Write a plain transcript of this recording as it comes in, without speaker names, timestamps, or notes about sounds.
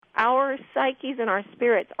our psyches and our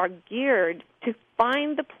spirits are geared to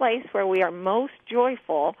find the place where we are most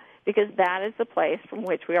joyful, because that is the place from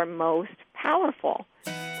which we are most powerful.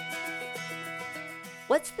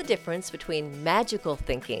 What's the difference between magical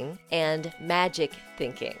thinking and magic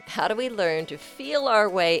thinking? How do we learn to feel our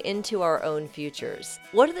way into our own futures?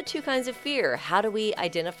 What are the two kinds of fear? How do we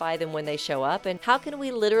identify them when they show up? And how can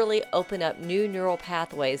we literally open up new neural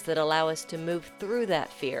pathways that allow us to move through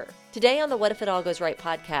that fear? Today on the What If It All Goes Right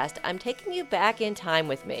podcast, I'm taking you back in time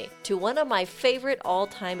with me to one of my favorite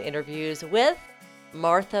all-time interviews with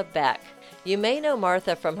Martha Beck. You may know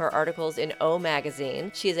Martha from her articles in O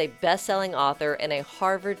Magazine. She is a best-selling author and a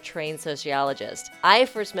Harvard-trained sociologist. I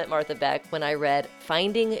first met Martha Beck when I read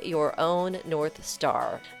Finding Your Own North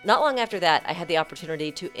Star. Not long after that, I had the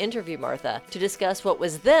opportunity to interview Martha to discuss what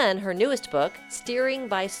was then her newest book, Steering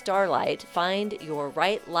by Starlight, Find Your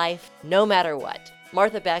Right Life No Matter What.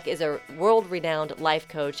 Martha Beck is a world-renowned life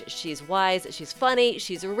coach. She's wise, she's funny,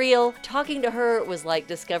 she's real. Talking to her was like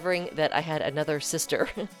discovering that I had another sister.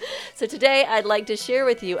 So today I'd like to share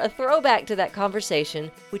with you a throwback to that conversation,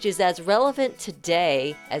 which is as relevant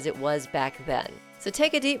today as it was back then. So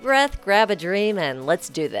take a deep breath, grab a dream, and let's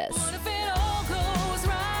do this.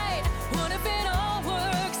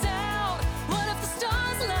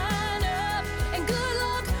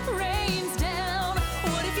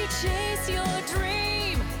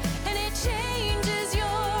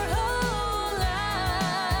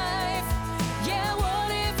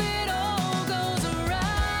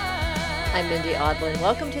 I'm Mindy Audlin.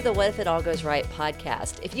 Welcome to the What If It All Goes Right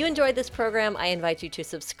podcast. If you enjoyed this program, I invite you to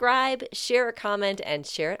subscribe, share a comment, and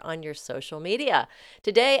share it on your social media.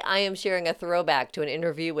 Today, I am sharing a throwback to an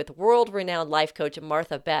interview with world-renowned life coach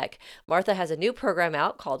Martha Beck. Martha has a new program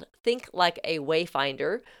out called Think Like a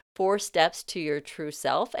Wayfinder, 4 Steps to Your True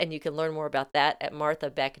Self, and you can learn more about that at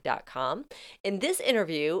marthabeck.com. In this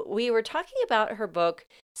interview, we were talking about her book,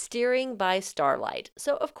 Steering by Starlight.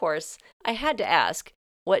 So, of course, I had to ask,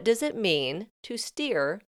 what does it mean to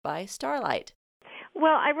steer by starlight?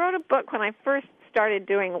 Well, I wrote a book when I first started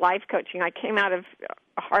doing life coaching. I came out of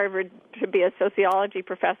Harvard to be a sociology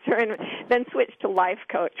professor and then switched to life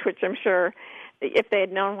coach, which I'm sure if they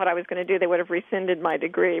had known what I was going to do, they would have rescinded my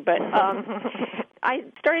degree. But I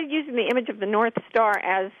started using the image of the North Star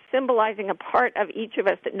as symbolizing a part of each of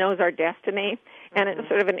us that knows our destiny, and it's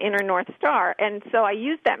sort of an inner North Star. And so I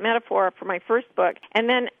used that metaphor for my first book, and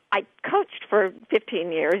then I coached for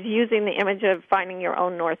 15 years using the image of finding your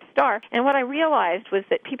own North Star. And what I realized was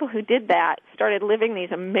that people who did that started living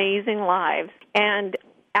these amazing lives. And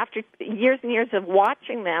after years and years of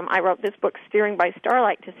watching them, I wrote this book, Steering by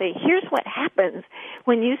Starlight, to say, here's what happens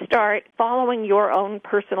when you start following your own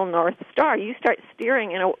personal North Star. You start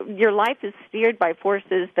steering, and your life is steered by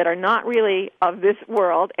forces that are not really of this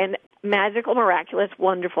world, and magical, miraculous,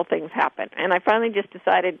 wonderful things happen. And I finally just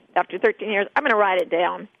decided, after 13 years, I'm going to write it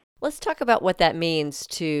down. Let's talk about what that means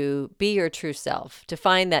to be your true self, to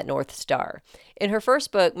find that North Star. In her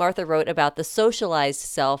first book, Martha wrote about the socialized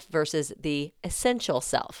self versus the essential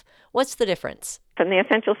self. What's the difference? And the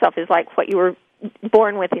essential self is like what you were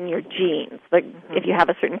born with in your genes. Like if you have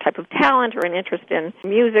a certain type of talent or an interest in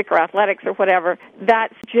music or athletics or whatever,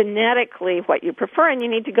 that's genetically what you prefer, and you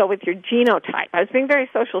need to go with your genotype. I was being very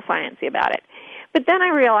social sciencey about it. But then I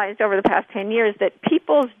realized over the past 10 years that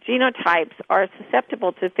people's genotypes are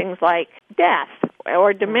susceptible to things like death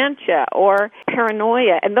or dementia or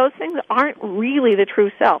paranoia, and those things aren't really the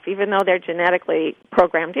true self, even though they're genetically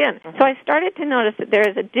programmed in. So I started to notice that there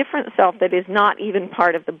is a different self that is not even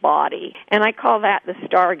part of the body, and I call that the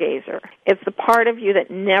stargazer. It's the part of you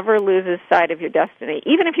that never loses sight of your destiny.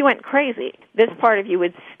 Even if you went crazy, this part of you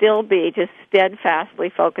would still be just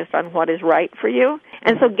steadfastly focused on what is right for you.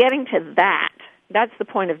 And so getting to that's the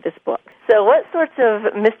point of this book. So what sorts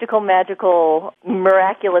of mystical, magical,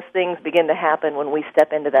 miraculous things begin to happen when we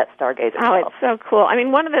step into that stargazer self? Oh, it's so cool. I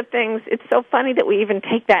mean, one of the things, it's so funny that we even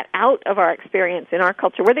take that out of our experience in our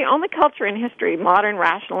culture. We're the only culture in history, modern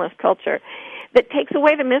rationalist culture, that takes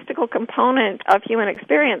away the mystical component of human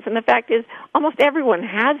experience. And the fact is, almost everyone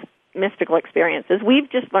has mystical experiences. We've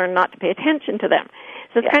just learned not to pay attention to them.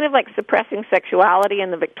 So it's kind of like suppressing sexuality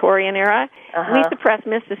in the Victorian era. We suppress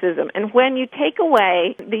mysticism. And when you take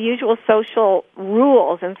away the usual social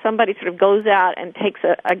rules and somebody sort of goes out and takes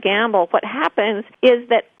a gamble, what happens is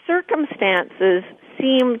that circumstances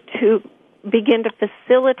seem to begin to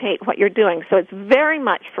facilitate what you're doing. So it's very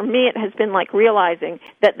much, for me, it has been like realizing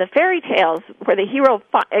that the fairy tales where the hero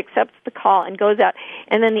accepts the call and goes out,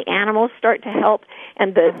 and then the animals start to help,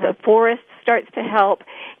 and the forest starts to help,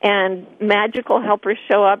 and magical helpers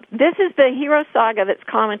show up. This is the hero saga that's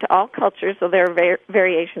common to all cultures, so there are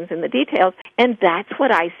variations in the details. And that's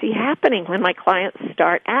what I see happening when my clients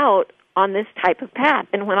start out on this type of path.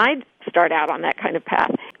 And when I start out on that kind of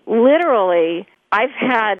path, literally,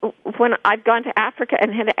 when I've gone to Africa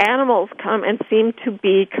and had animals come and seem to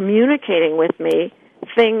be communicating with me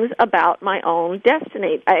things about my own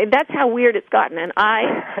destiny. That's how weird it's gotten. And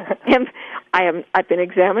I've been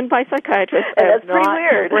examined by psychiatrists. That's pretty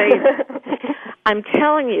weird. I'm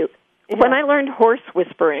telling you, when I learned horse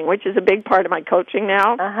whispering, which is a big part of my coaching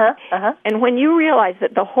now, and when you realize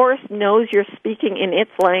that the horse knows you're speaking in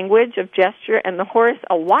its language of gesture, and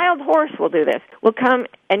a wild horse will do this, will come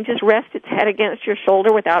and just rest its head against your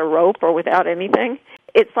shoulder without a rope or without anything,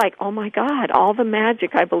 it's like, oh my God, all the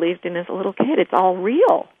magic I believed in as a little kid, it's all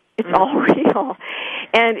real. It's all real.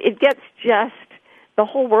 And it gets the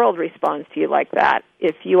whole world responds to you like that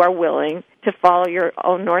if you are willing to follow your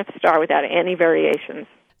own North Star without any variations.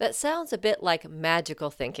 That sounds a bit like magical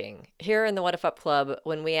thinking. Here in the What If Up Club,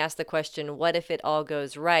 when we ask the question, what if it all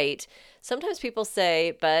goes right? Sometimes people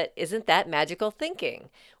say, but isn't that magical thinking?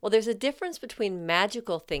 Well, there's a difference between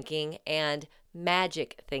magical thinking and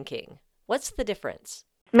magic thinking. What's the difference?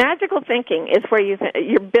 Magical thinking is where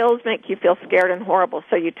your bills make you feel scared and horrible.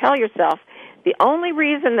 So you tell yourself, the only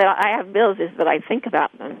reason that I have bills is that I think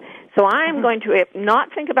about them. So I'm going to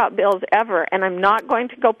not think about bills ever, and I'm not going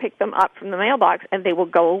to go pick them up from the mailbox, and they will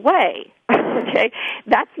go away. Okay?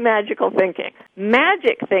 That's magical thinking.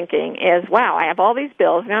 Magic thinking is, wow, I have all these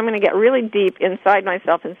bills, now I'm going to get really deep inside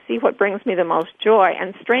myself and see what brings me the most joy.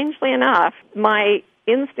 And strangely enough, my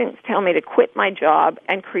instincts tell me to quit my job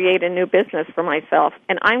and create a new business for myself,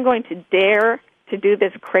 and I'm going to dare to do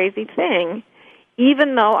this crazy thing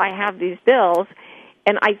even though I have these bills,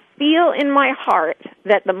 and I feel in my heart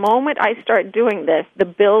that the moment I start doing this, the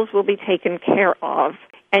bills will be taken care of.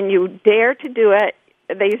 And you dare to do it.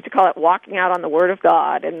 They used to call it walking out on the Word of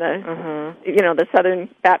God in the Southern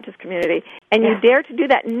Baptist community. And you dare to do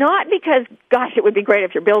that, not because, gosh, it would be great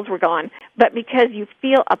if your bills were gone, but because you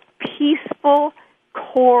feel a peaceful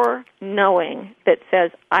core knowing that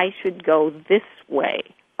says, I should go this way.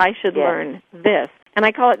 I should learn this. And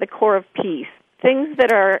I call it the core of peace. Things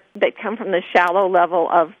that come from the shallow level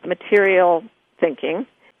of material thinking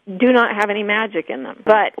do not have any magic in them.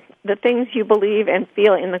 But the things you believe and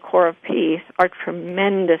feel in the core of peace are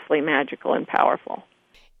tremendously magical and powerful.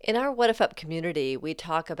 In our What If Up community, we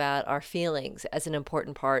talk about our feelings as an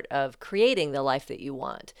important part of creating the life that you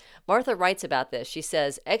want. Martha writes about this. She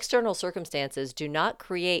says, external circumstances do not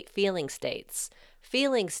create feeling states.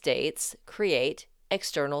 Feeling states create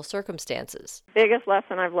external circumstances. Biggest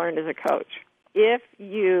lesson I've learned as a coach. If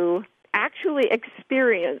you actually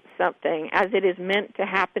experience something as it is meant to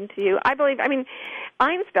happen to you,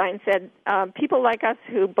 Einstein said people like us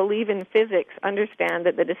who believe in physics understand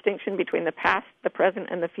that the distinction between the past, the present,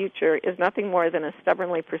 and the future is nothing more than a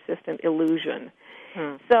stubbornly persistent illusion.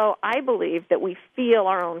 So I believe that we feel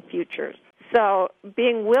our own futures. So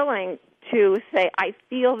being willing to say, I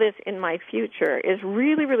feel this in my future is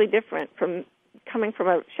really, really different from coming from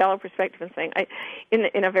a shallow perspective and saying,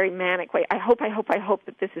 in a very manic way, I hope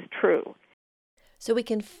that this is true. So we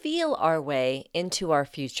can feel our way into our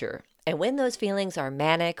future. And when those feelings are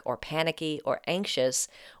manic or panicky or anxious,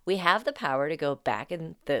 we have the power to go back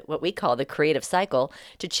in what we call the creative cycle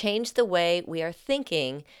to change the way we are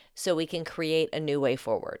thinking so we can create a new way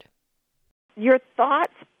forward. Your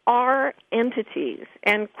thoughts are entities.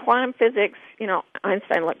 And quantum physics,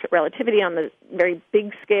 Einstein looked at relativity on the very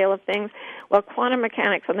big scale of things. Well, quantum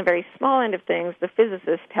mechanics on the very small end of things, the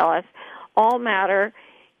physicists tell us, all matter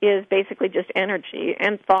is basically just energy,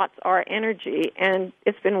 and thoughts are energy. And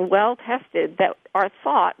it's been well tested that our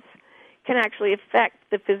thoughts can actually affect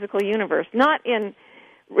the physical universe, not in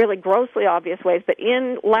really grossly obvious ways, but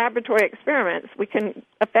in laboratory experiments, we can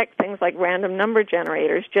affect things like random number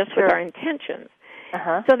generators just with our intentions.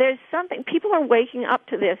 So there's something, people are waking up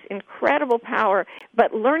to this incredible power,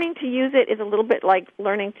 but learning to use it is a little bit like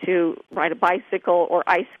learning to ride a bicycle or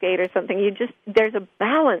ice skate or something. There's a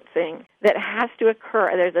balancing that has to occur.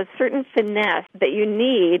 There's a certain finesse that you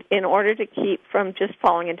need in order to keep from just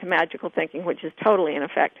falling into magical thinking, which is totally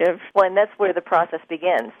ineffective. Well, and that's where the process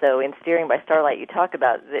begins. So in Steering by Starlight, you talk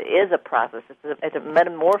about it is a process. It's a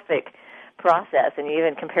metamorphic process, and you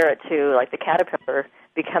even compare it to like the caterpillar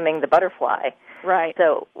becoming the butterfly. Right.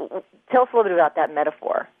 So tell us a little bit about that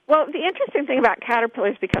metaphor. Well, the interesting thing about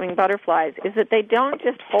caterpillars becoming butterflies is that they don't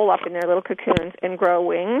just hole up in their little cocoons and grow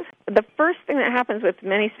wings. The first thing that happens with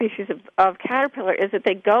many species of caterpillar is that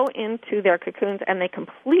they go into their cocoons and they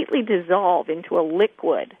completely dissolve into a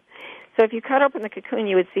liquid. So if you cut open the cocoon,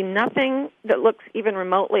 you would see nothing that looks even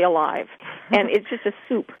remotely alive, and it's just a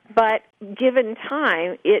soup. But given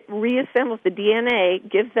time, it reassembles the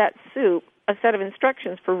DNA, gives that soup a set of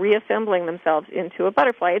instructions for reassembling themselves into a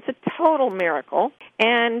butterfly. It's a total miracle,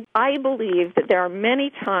 and I believe that there are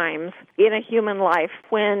many times in a human life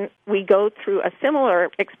when we go through a similar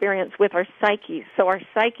experience with our psyches. So our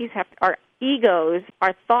psyches our egos,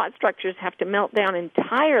 our thought structures have to melt down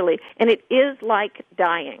entirely, and it is like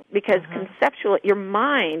dying because conceptually your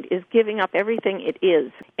mind is giving up everything it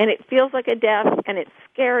is, and it feels like a death, and it's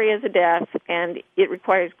scary as a death, and it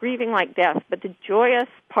requires grieving like death, but the joyous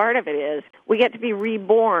part of it is we get to be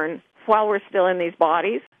reborn while we're still in these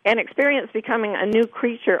bodies and experience becoming a new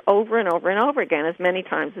creature over and over and over again as many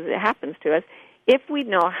times as it happens to us if we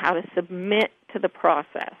know how to submit to the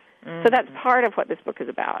process. So that's part of what this book is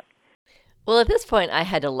about. Well, at this point, I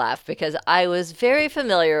had to laugh because I was very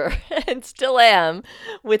familiar, and still am,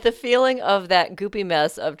 with the feeling of that goopy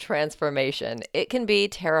mess of transformation. It can be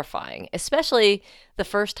terrifying, especially the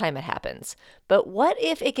first time it happens. But what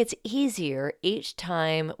if it gets easier each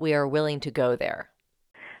time we are willing to go there?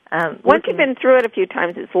 Once you've been through it a few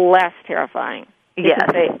times, it's less terrifying. Yes.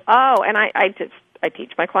 And I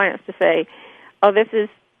teach my clients to say, oh, this is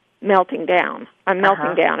melting down. I'm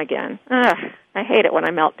melting down again. I hate it when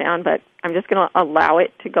I melt down, but I'm just going to allow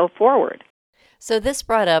it to go forward. So this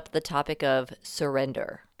brought up the topic of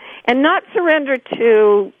surrender. And not surrender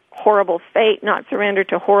to horrible fate, not surrender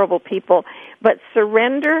to horrible people, but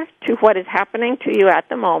surrender to what is happening to you at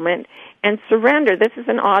the moment, and surrender, this is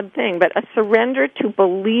an odd thing, but a surrender to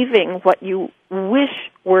believing what you wish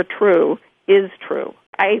were true is true.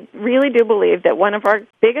 I really do believe that one of our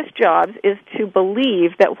biggest jobs is to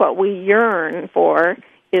believe that what we yearn for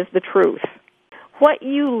is the truth. What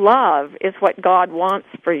you love is what God wants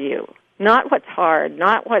for you. Not what's hard,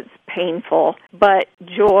 not what's painful, but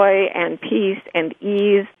joy and peace and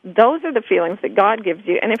ease. Those are the feelings that God gives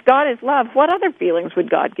you. And if God is love, what other feelings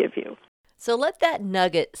would God give you? So let that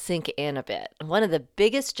nugget sink in a bit. One of the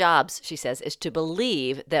biggest jobs, she says, is to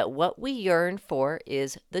believe that what we yearn for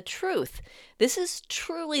is the truth. This is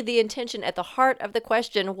truly the intention at the heart of the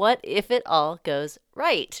question, what if it all goes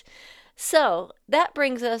right? So that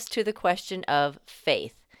brings us to the question of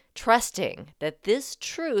faith, trusting that this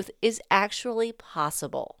truth is actually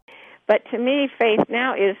possible. But to me, faith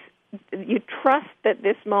now is you trust that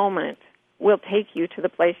this moment will take you to the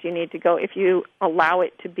place you need to go if you allow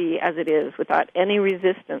it to be as it is without any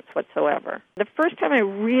resistance whatsoever. The first time I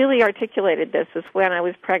really articulated this was when I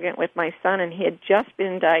was pregnant with my son, and he had just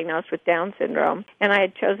been diagnosed with Down syndrome, and I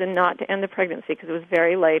had chosen not to end the pregnancy because it was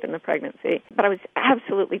very late in the pregnancy. But I was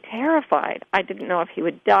absolutely terrified. I didn't know if he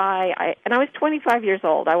would die, and I was 25 years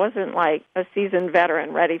old. I wasn't like a seasoned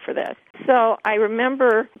veteran ready for this. So I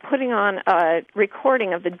remember putting on a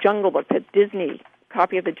recording of the Jungle Book, the Disney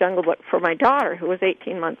copy of the Jungle Book, for my daughter, who was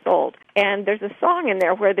 18 months old. And there's a song in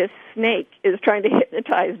there where this snake is trying to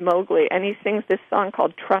hypnotize Mowgli, and he sings this song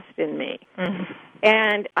called Trust in Me. Mm-hmm.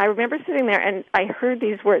 And I remember sitting there, and I heard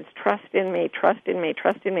these words, trust in me, trust in me,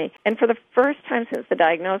 trust in me. And for the first time since the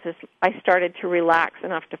diagnosis, I started to relax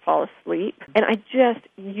enough to fall asleep. And I just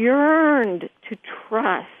yearned to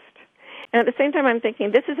trust. And at the same time, I'm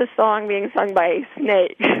thinking, this is a song being sung by a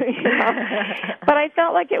snake. But I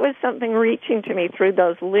felt like it was something reaching to me through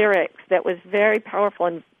those lyrics that was very powerful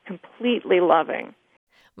and completely loving.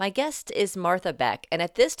 My guest is Martha Beck, and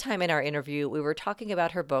at this time in our interview, we were talking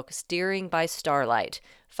about her book, Steering by Starlight,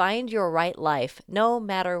 Find Your Right Life, No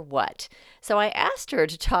Matter What. So I asked her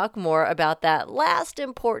to talk more about that last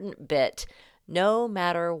important bit, no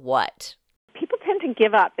matter what. People tend to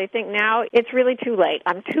give up. They think now it's really too late.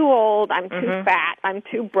 I'm too old. I'm too fat. I'm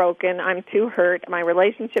too broken. I'm too hurt. My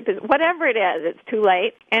relationship is, whatever it is, it's too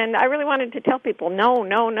late. And I really wanted to tell people, no,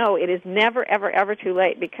 it is never, ever, ever too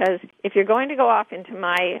late, because if you're going to go off into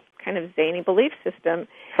my kind of zany belief system,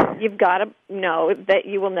 you've got to know that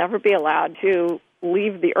you will never be allowed to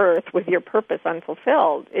leave the earth with your purpose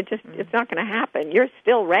unfulfilled. It's not going to happen. You're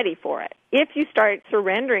still ready for it. If you start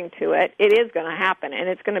surrendering to it, it is going to happen, and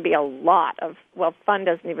it's going to be a lot of, fun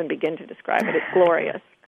doesn't even begin to describe it. It's glorious.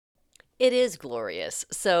 It is glorious.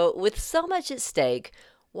 So with so much at stake,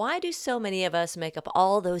 why do so many of us make up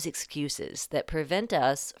all those excuses that prevent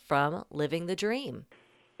us from living the dream?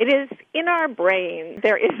 It is in our brain.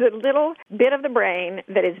 There is a little bit of the brain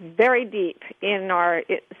that is very deep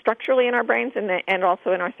structurally in our brains and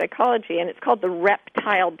also in our psychology, and it's called the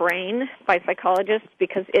reptile brain by psychologists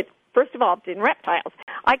because it first evolved in reptiles.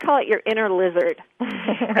 I call it your inner lizard.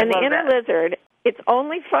 And the inner lizard, its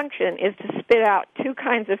only function is to spit out two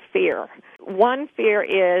kinds of fear. One fear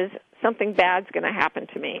is something bad's going to happen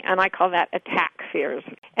to me, and I call that attack fears.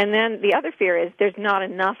 And then the other fear is there's not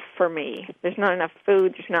enough for me. There's not enough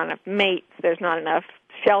food, there's not enough mates, there's not enough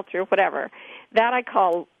shelter, whatever. That I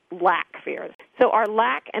call lack fears. So our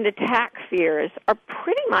lack and attack fears are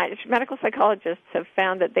pretty much, medical psychologists have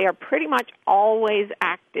found that they are pretty much always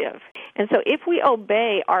active. And so if we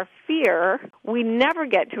obey our fear, we never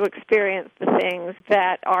get to experience the things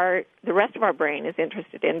that the rest of our brain is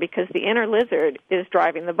interested in, because the inner lizard is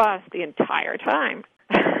driving the bus the entire time.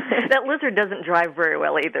 That lizard doesn't drive very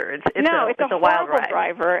well either. It's a wild horrible ride.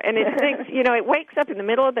 driver, and it thinks, it wakes up in the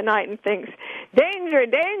middle of the night and thinks, danger,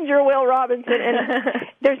 danger, Will Robinson, and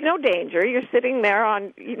there's no danger. You're sitting there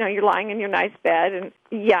you're lying in your nice bed, and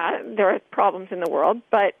yeah, there are problems in the world,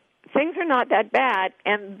 but things are not that bad,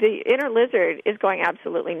 and the inner lizard is going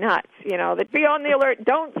absolutely nuts. That be on the alert,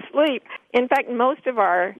 don't sleep. In fact, most of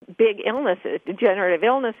our big illnesses, degenerative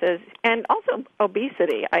illnesses, and also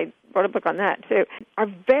obesity, I wrote a book on that too, are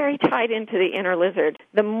very tied into the inner lizard.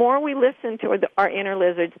 The more we listen to our inner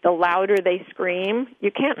lizards, the louder they scream.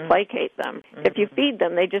 You can't placate them. If you feed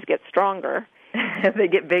them, they just get stronger. They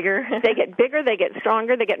get bigger? They get bigger, they get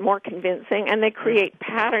stronger, they get more convincing, and they create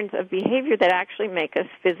patterns of behavior that actually make us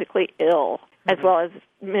physically ill as well as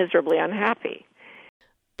miserably unhappy.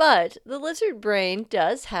 But the lizard brain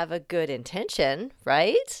does have a good intention,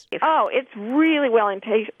 right? Oh, it's really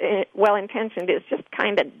well-intentioned. It's just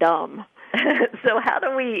kind of dumb. So how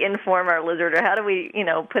do we inform our lizard, or how do we,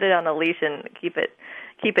 put it on a leash and keep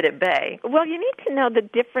it at bay? Well, you need to know the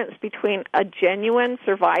difference between a genuine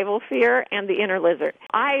survival fear and the inner lizard.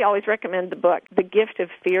 I always recommend the book, The Gift of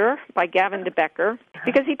Fear by Gavin de Becker,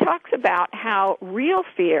 because he talks about how real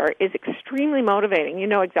fear is extremely motivating. You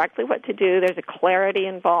know exactly what to do. There's a clarity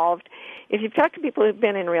involved. If you've talked to people who've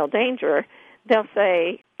been in real danger, they'll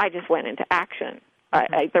say, I just went into action.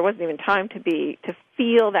 There wasn't even time to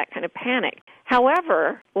feel that kind of panic.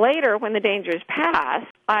 However, later, when the danger is past,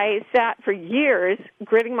 I sat for years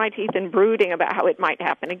gritting my teeth and brooding about how it might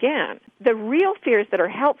happen again. The real fears that are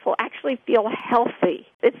helpful actually feel healthy.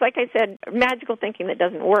 It's like I said, magical thinking that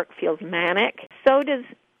doesn't work feels manic. So does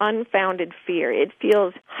unfounded fear. It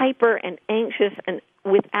feels hyper and anxious and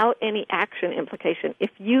without any action implication.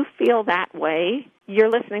 If you feel that way, you're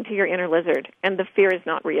listening to your inner lizard, and the fear is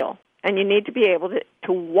not real. And you need to be able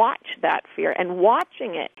to watch that fear, and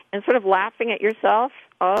watching it and sort of laughing at yourself,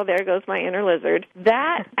 oh, there goes my inner lizard,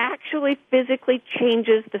 that actually physically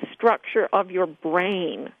changes the structure of your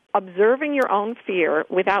brain. Observing your own fear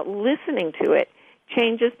without listening to it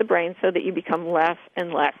changes the brain so that you become less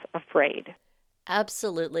and less afraid.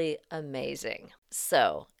 Absolutely amazing.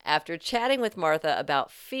 So, after chatting with Martha about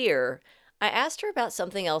fear, I asked her about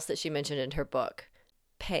something else that she mentioned in her book,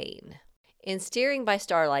 pain. In Steering by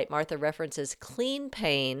Starlight, Martha references clean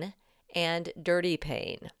pain and dirty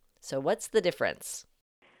pain. So what's the difference?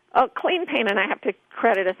 Oh, clean pain, and I have to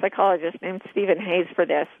credit a psychologist named Stephen Hayes for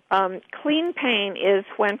this. Clean pain is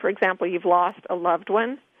when, for example, you've lost a loved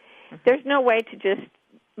one. There's no way to just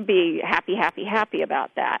be happy about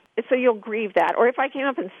that. So you'll grieve that. Or if I came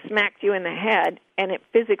up and smacked you in the head and it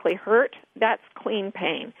physically hurt, that's clean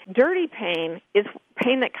pain. Dirty pain is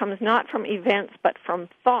pain that comes not from events but from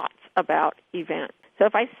thoughts about events. So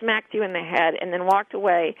if I smacked you in the head and then walked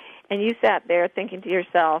away and you sat there thinking to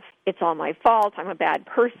yourself, it's all my fault, I'm a bad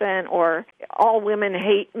person, or all women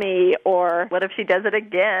hate me, or what if she does it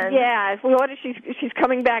again? Yeah, what if she's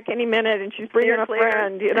coming back any minute and she's bringing a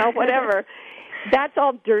friend, whatever. That's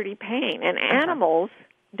all dirty pain. And animals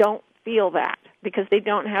don't feel that because they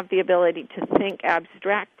don't have the ability to think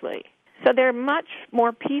abstractly. So they're much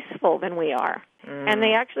more peaceful than we are. And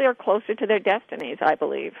they actually are closer to their destinies, I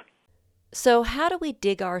believe. So how do we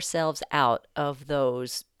dig ourselves out of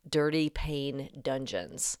those dirty pain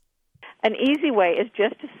dungeons? An easy way is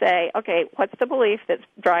just to say, okay, what's the belief that's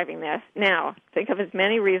driving this? Now, think of as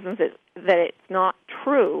many reasons that it's not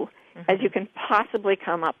true as you can possibly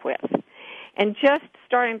come up with. And just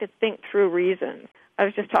starting to think through reasons. I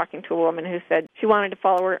was just talking to a woman who said she wanted to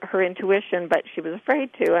follow her intuition, but she was afraid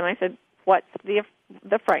to. And I said, what's the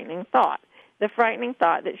frightening thought? The frightening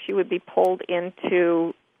thought that she would be pulled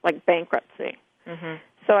into, bankruptcy.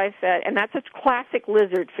 So I said, and that's a classic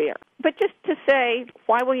lizard fear. But just to say,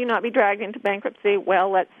 why will you not be dragged into bankruptcy?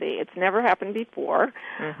 Well, let's see. It's never happened before.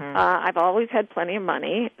 I've always had plenty of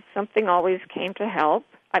money. Something always came to help.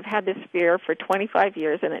 I've had this fear for 25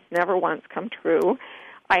 years, and it's never once come true.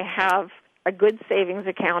 I have a good savings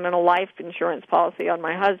account and a life insurance policy on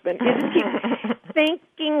my husband. You just keep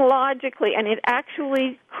thinking logically, and it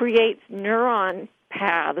actually creates neuron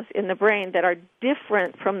paths in the brain that are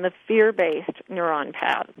different from the fear-based neuron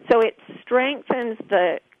paths. So it strengthens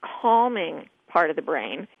the calming part of the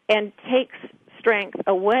brain and takes strength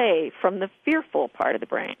away from the fearful part of the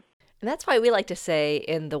brain. And that's why we like to say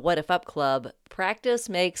in the What If Up Club, practice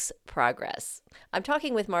makes progress. I'm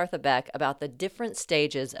talking with Martha Beck about the different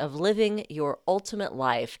stages of living your ultimate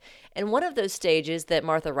life. And one of those stages that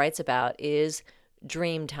Martha writes about is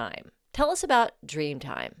dream time. Tell us about dream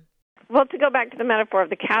time. Well, to go back to the metaphor of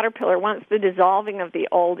the caterpillar, once the dissolving of the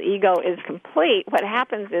old ego is complete, what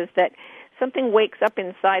happens is that something wakes up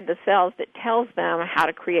inside the cells that tells them how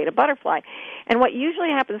to create a butterfly. And what usually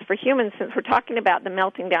happens for humans, since we're talking about the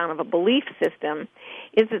melting down of a belief system,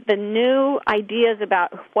 is that the new ideas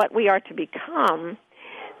about what we are to become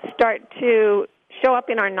start to show up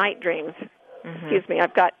in our night dreams. Excuse me,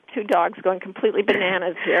 I've got two dogs going completely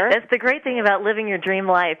bananas here. That's the great thing about living your dream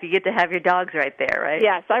life. You get to have your dogs right there, right?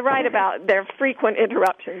 Yes, I write about their frequent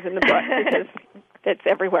interruptions in the book because it's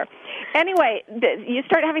everywhere. Anyway, you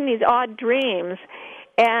start having these odd dreams,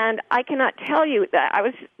 and I cannot tell you that. I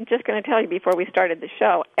was just going to tell you before we started the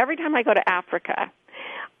show, every time I go to Africa,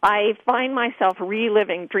 I find myself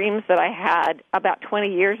reliving dreams that I had about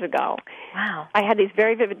 20 years ago. Wow. I had these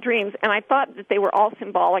very vivid dreams, and I thought that they were all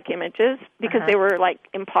symbolic images because they were, like,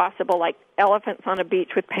 impossible, like elephants on a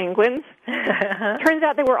beach with penguins. Turns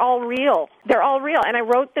out they were all real. They're all real, and I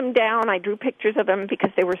wrote them down. I drew pictures of them because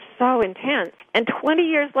they were so intense. And 20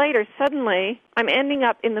 years later, suddenly, I'm ending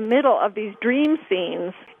up in the middle of these dream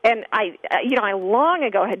scenes, and I long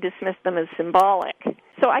ago had dismissed them as symbolic.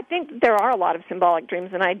 So I think there are a lot of symbolic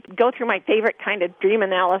dreams, and I go through my favorite kind of dream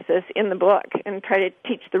analysis in the book and try to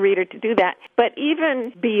teach the reader to do that. But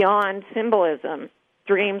even beyond symbolism,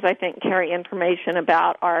 dreams, I think, carry information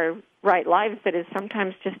about our right lives that is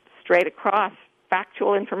sometimes just straight across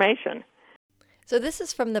factual information. So this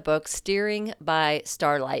is from the book Steering by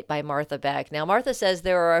Starlight by Martha Beck. Now, Martha says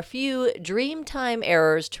there are a few dreamtime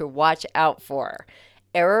errors to watch out for.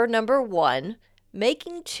 Error number 1,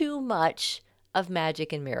 making too much of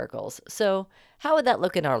magic and miracles. So how would that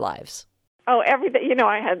look in our lives? Oh, everything.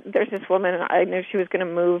 There's this woman, and I knew she was going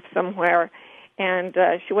to move somewhere, and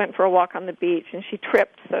she went for a walk on the beach, and she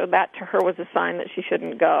tripped, so that to her was a sign that she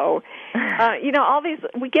shouldn't go. All these,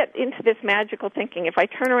 we get into this magical thinking. If I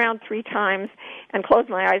turn around 3 times and close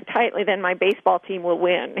my eyes tightly, then my baseball team will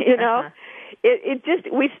win,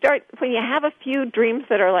 we start, when you have a few dreams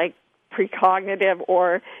that are like precognitive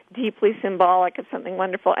or deeply symbolic of something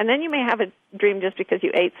wonderful. And then you may have a dream just because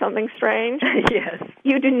you ate something strange. Yes.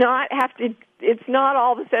 You do not have to, it's not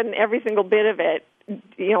all of a sudden every single bit of it,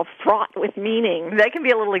 fraught with meaning. That can be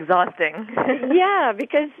a little exhausting. Yeah,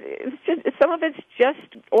 because some of it's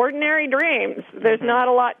just ordinary dreams. There's not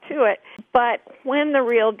a lot to it. But when the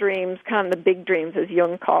real dreams come, the big dreams, as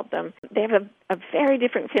Jung called them, they have a very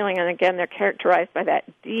different feeling. And again, they're characterized by that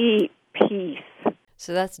deep peace.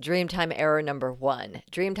 So that's dreamtime error number 1.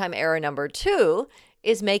 Dreamtime error number 2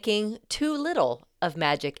 is making too little of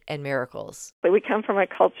magic and miracles. We come from a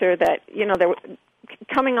culture that, they were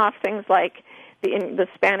coming off things like the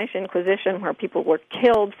Spanish Inquisition, where people were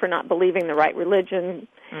killed for not believing the right religion.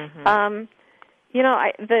 The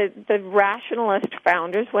rationalist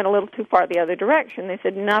founders went a little too far the other direction. They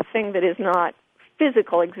said nothing that is not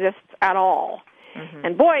physical exists at all.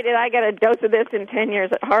 And boy, did I get a dose of this in 10 years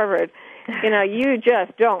at Harvard. You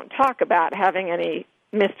just don't talk about having any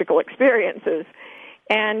mystical experiences.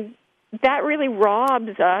 And that really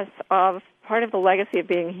robs us of part of the legacy of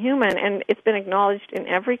being human, and it's been acknowledged in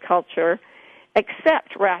every culture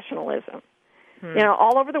except rationalism.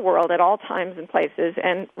 All over the world at all times and places,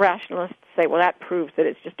 and rationalists say, well, that proves that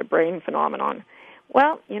it's just a brain phenomenon.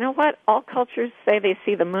 Well, you know what? All cultures say they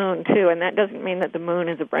see the moon, too, and that doesn't mean that the moon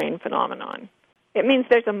is a brain phenomenon. It means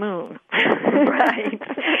there's a moon. Right.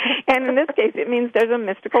 And in this case, it means there's a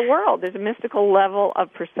mystical world. There's a mystical level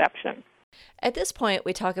of perception. At this point,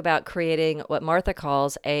 we talk about creating what Martha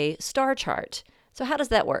calls a star chart. So how does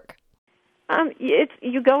that work?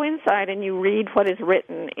 You go inside and you read what is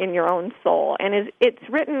written in your own soul. And it's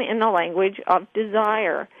written in the language of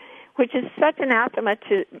desire, which is such anathema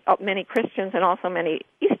to many Christians and also many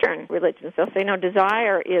Eastern religions. They'll say, no,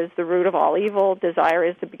 desire is the root of all evil. Desire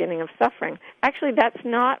is the beginning of suffering. Actually, that's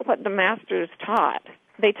not what the masters taught.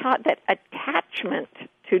 They taught that attachment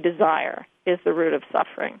to desire is the root of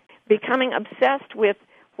suffering. Becoming obsessed with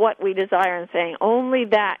what we desire and saying, only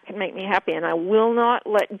that can make me happy and I will not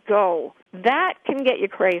let go. That can get you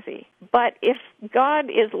crazy. But if God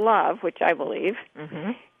is love, which I believe,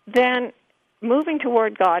 then moving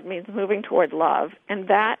toward God means moving toward love, and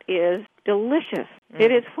that is delicious.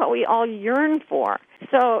 It is what we all yearn for.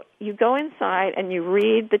 So you go inside and you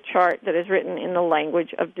read the chart that is written in the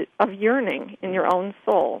language of yearning in your own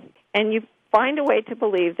soul, and you find a way to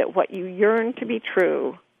believe that what you yearn to be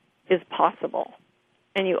true is possible,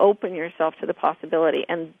 and you open yourself to the possibility,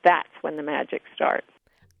 and that's when the magic starts.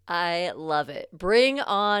 I love it. Bring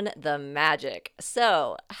on the magic.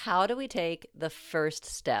 So, how do we take the first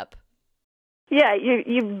step? Yeah,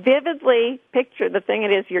 you vividly picture the thing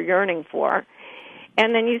it is you're yearning for,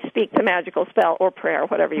 and then you speak the magical spell or prayer,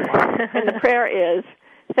 whatever you want. And the prayer is,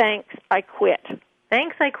 thanks, I quit.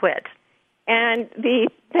 Thanks, I quit. And the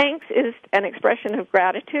thanks is an expression of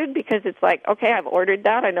gratitude because it's like, okay, I've ordered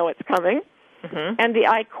that. I know it's coming. Mm-hmm. And the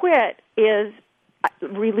I quit is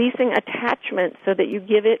releasing attachment so that you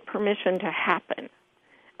give it permission to happen.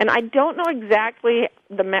 And I don't know exactly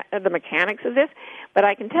the mechanics of this, but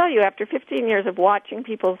I can tell you after 15 years of watching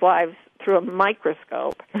people's lives through a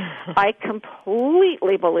microscope, I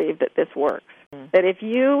completely believe that this works. That if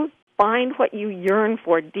you find what you yearn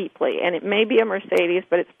for deeply, and it may be a Mercedes,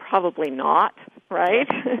 but it's probably not, right?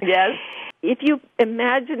 Yes. If you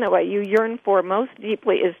imagine that what you yearn for most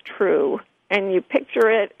deeply is true, and you picture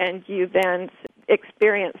it, and you then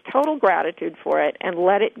experience total gratitude for it and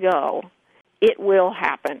let it go, it will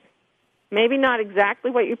happen. Maybe not exactly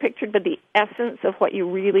what you pictured, but the essence of what you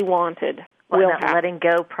really wanted will happen. That letting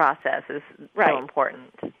go process is so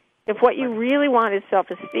important. If what you really want is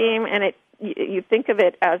self-esteem, and you think of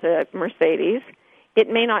it as a Mercedes, it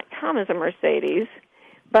may not come as a Mercedes,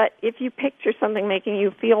 but if you picture something making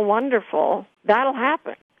you feel wonderful, that'll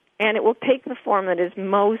happen. And it will take the form that is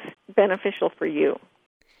most beneficial for you.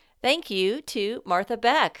 Thank you to Martha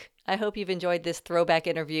Beck. I hope you've enjoyed this throwback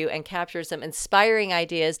interview and captured some inspiring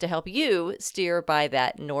ideas to help you steer by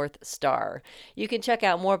that North Star. You can check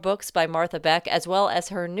out more books by Martha Beck as well as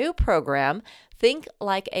her new program, Think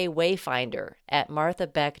Like a Wayfinder, at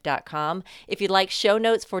marthabeck.com. If you'd like show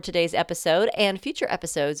notes for today's episode and future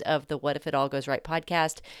episodes of the What If It All Goes Right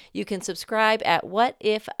podcast, you can subscribe at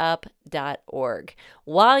whatifup.org.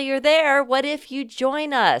 While you're there, what if you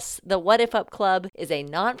join us? The What If Up Club is a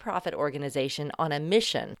nonprofit organization on a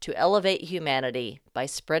mission to elevate humanity by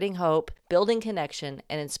spreading hope, building connection,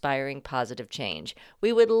 and inspiring positive change.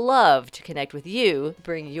 We would love to connect with you,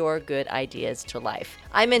 bring your good ideas to life.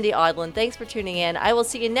 I'm Mindy Audlin. Thanks for tuning in. I will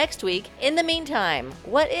see you next week. In the meantime,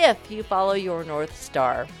 what if you follow your North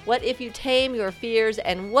Star? What if you tame your fears?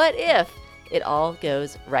 And what if it all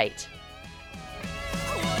goes right?